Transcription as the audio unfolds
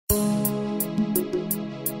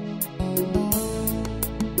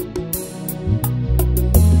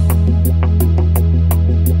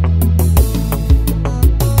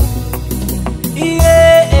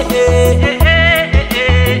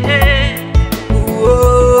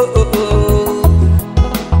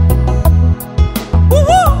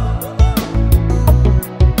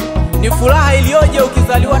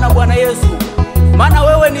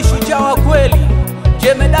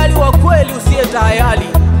tayari.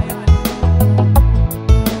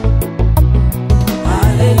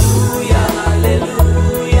 Hallelujah,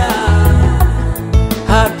 hallelujah.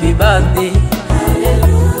 Happy birthday.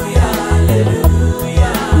 Hallelujah,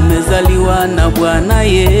 hallelujah. Umezaliwa na Bwana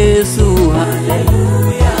Yesu.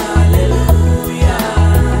 Hallelujah, hallelujah.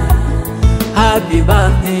 Happy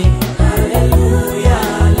birthday. Hallelujah,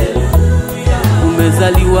 hallelujah.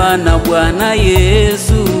 Umezaliwa na Bwana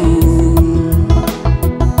Yesu.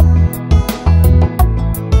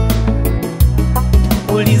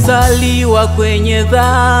 Ulizaliwa kwenye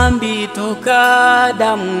dhambi toka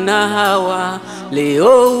Adamu na Hawa,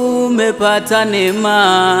 leo umepata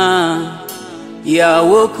neema ya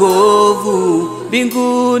wokovu.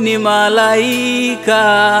 Mbinguni malaika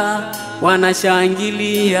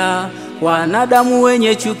wanashangilia, wanadamu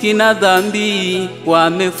wenye chuki na dhambi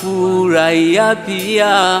wamefurahia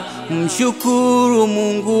pia. Mshukuru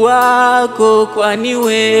Mungu wako, kwani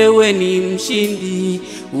wewe ni mshindi.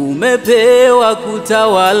 Umepewa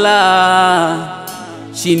kutawala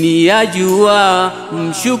chini ya jua.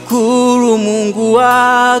 Mshukuru Mungu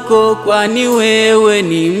wako, kwani wewe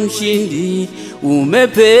ni mshindi.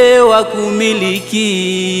 Umepewa kumiliki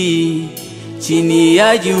chini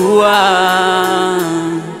ya jua.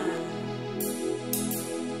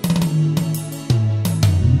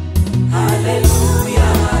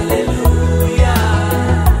 Hallelujah, hallelujah.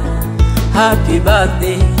 Happy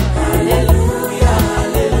birthday. Hallelujah,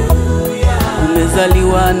 hallelujah.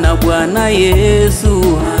 Umezaliwa na Bwana Yesu.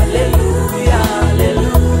 Hallelujah,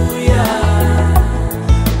 hallelujah.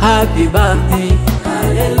 Happy birthday.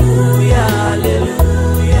 Hallelujah,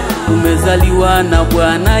 hallelujah. Umezaliwa na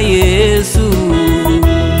Bwana Yesu.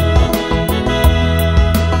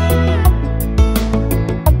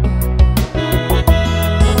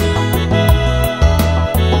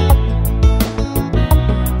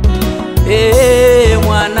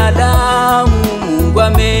 Mwanadamu, Mungu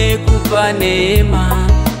amekupa neema.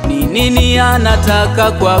 Ni nini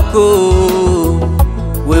anataka kwako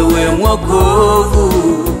wewe mwokovu,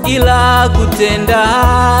 ila kutenda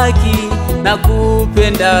haki na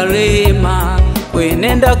kupenda rehema,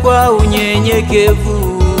 kwenenda kwa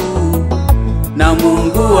unyenyekevu na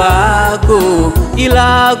Mungu wako,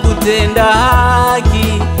 ila kutenda haki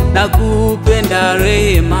na kupenda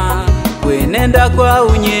rehema, kwenenda kwa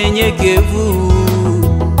unyenyekevu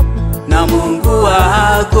na Mungu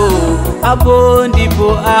wako. Hapo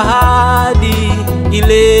ndipo ahadi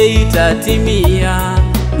ile itatimia.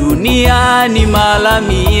 Duniani mara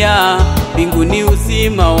 100, mbinguni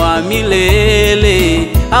uzima wa milele.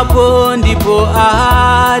 Hapo ndipo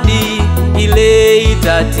ahadi ile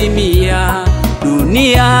itatimia.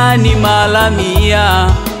 Duniani mara 100,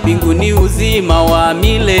 mbinguni uzima wa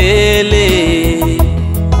milele.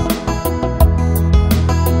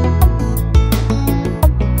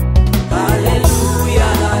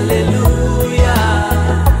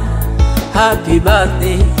 Happy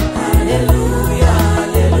birthday. Hallelujah,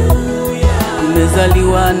 hallelujah.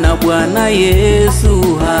 Umezaliwa na Bwana Yesu.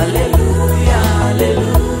 Hallelujah,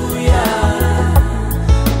 hallelujah.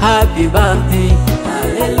 Happy birthday.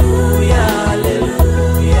 Hallelujah,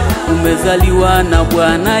 hallelujah. Umezaliwa na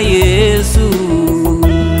Bwana Yesu.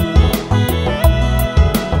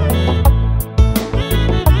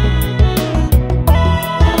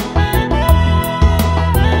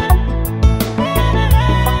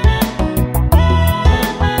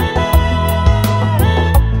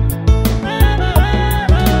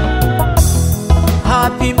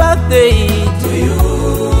 Happy birthday To you.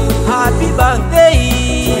 Happy birthday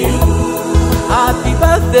To you. Happy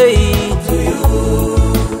birthday